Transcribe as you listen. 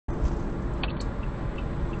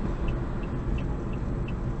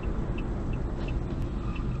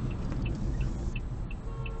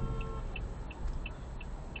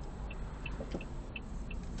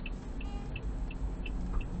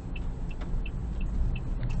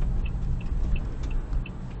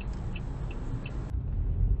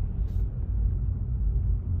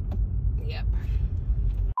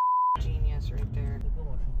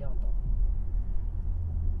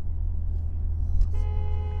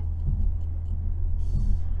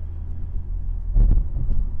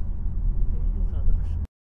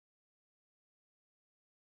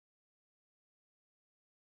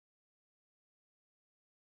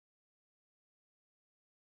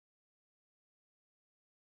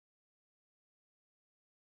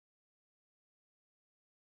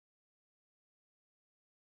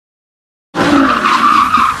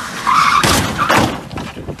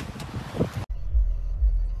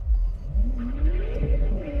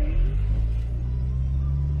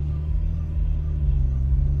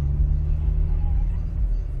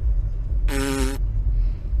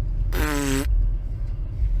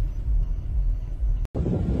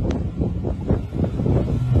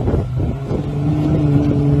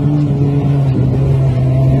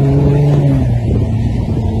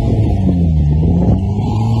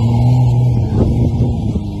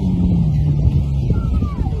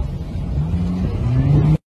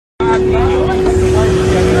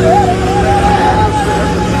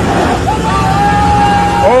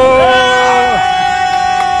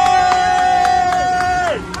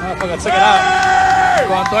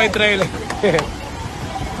hay trailer.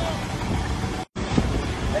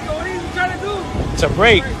 It's a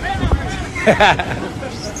break.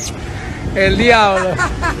 El diablo.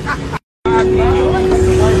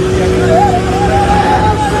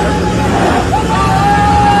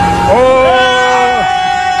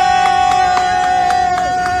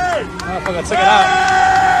 Check it out.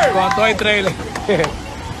 Cuánto hay trailer.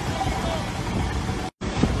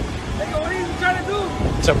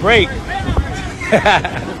 It's a break.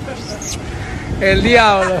 El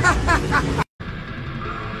diablo.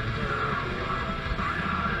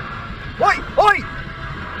 ¡Oy! ¡Oy!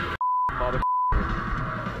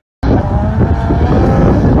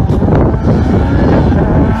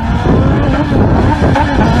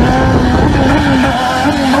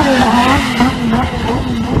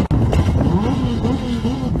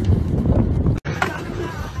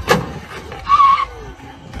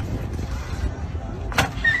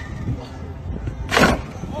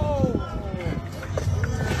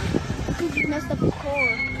 Messed up the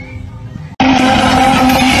core.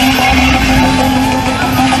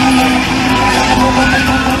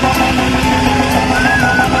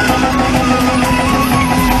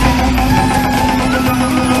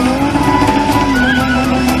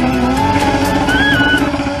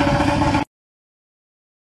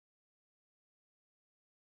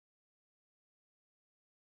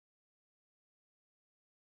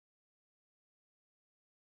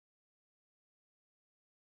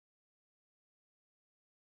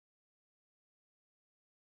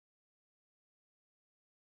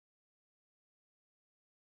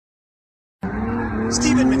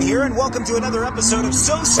 Steve Inman here, and welcome to another episode of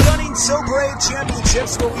So Stunning, So Brave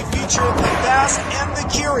Championships, where we feature the fast and the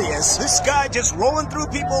curious. This guy just rolling through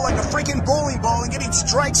people like a freaking bowling ball and getting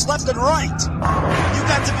strikes left and right. You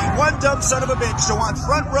got to be one dumb son of a bitch to want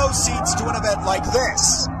front row seats to an event like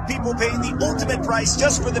this. People paying the ultimate price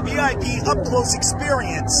just for the VIP up-close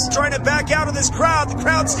experience. Trying to back out of this crowd, the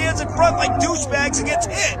crowd stands in front like douchebags and gets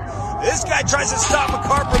hit. This guy tries to stop a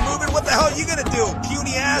car from moving. What the hell are you gonna do,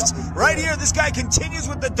 puny ass? Right here, this guy continues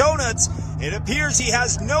with the donuts. It appears he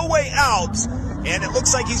has no way out, and it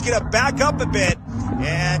looks like he's gonna back up a bit.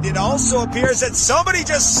 And it also appears that somebody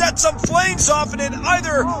just set some flames off, and it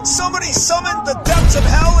either somebody summoned the depths of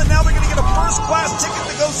hell, and now they're gonna get a first-class ticket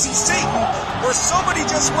to go see Satan, or somebody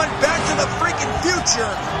just went back to the freaking future,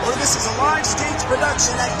 or this is a live stage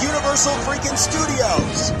production at Universal freaking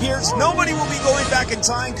Studios. Here's nobody will be going back in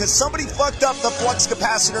time because somebody fucked up the flux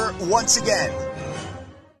capacitor once again.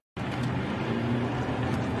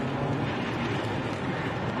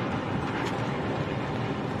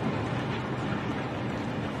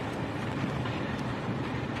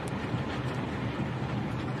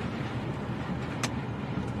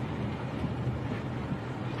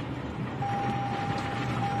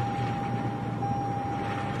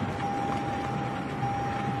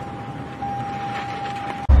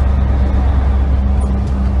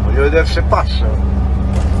 Voglio vedere se passa.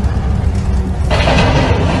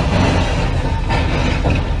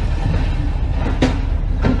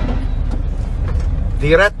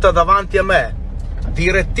 Diretta davanti a me,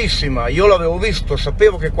 direttissima. Io l'avevo visto,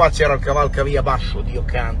 sapevo che qua c'era il cavalcavia basso, Dio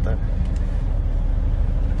canta.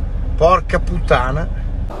 Porca puttana.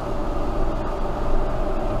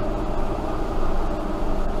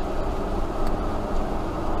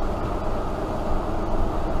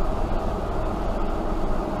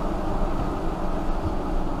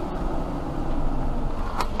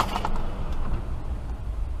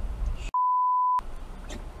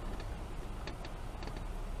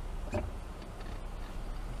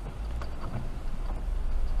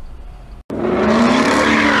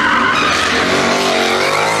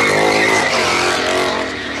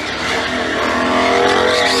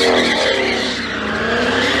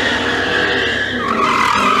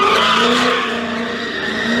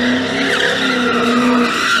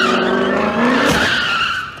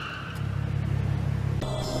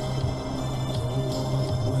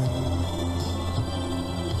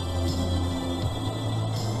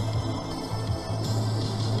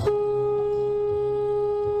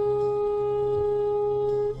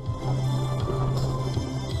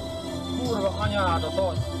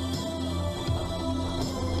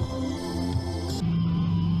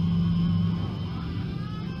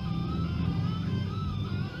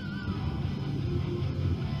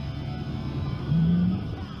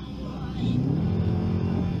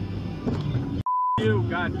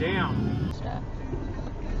 God damn.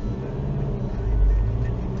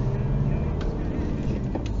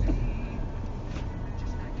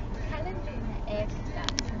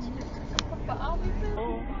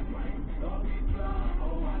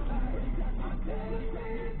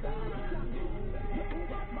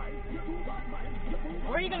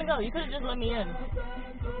 gonna go? You could have just let me in. And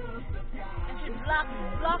she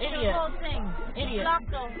blocked Idiot. the whole thing. Idiot.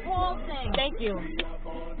 Blocked the whole thing. Thank you.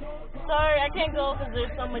 Sorry, I can't go because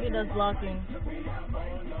there's somebody that's blocking.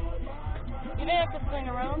 You didn't have to swing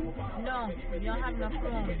around? No, you don't have enough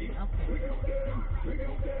room. Okay.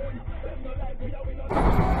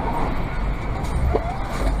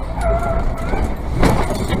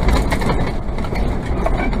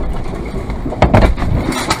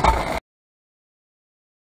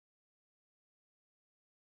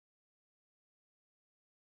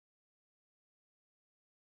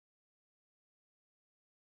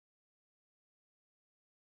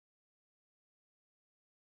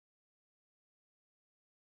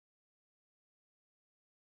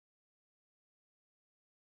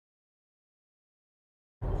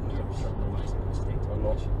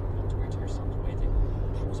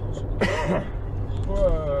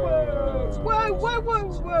 Whoa.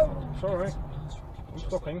 Sorry. I'm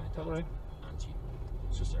stopping, don't worry.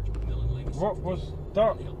 What was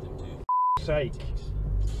that? For sake.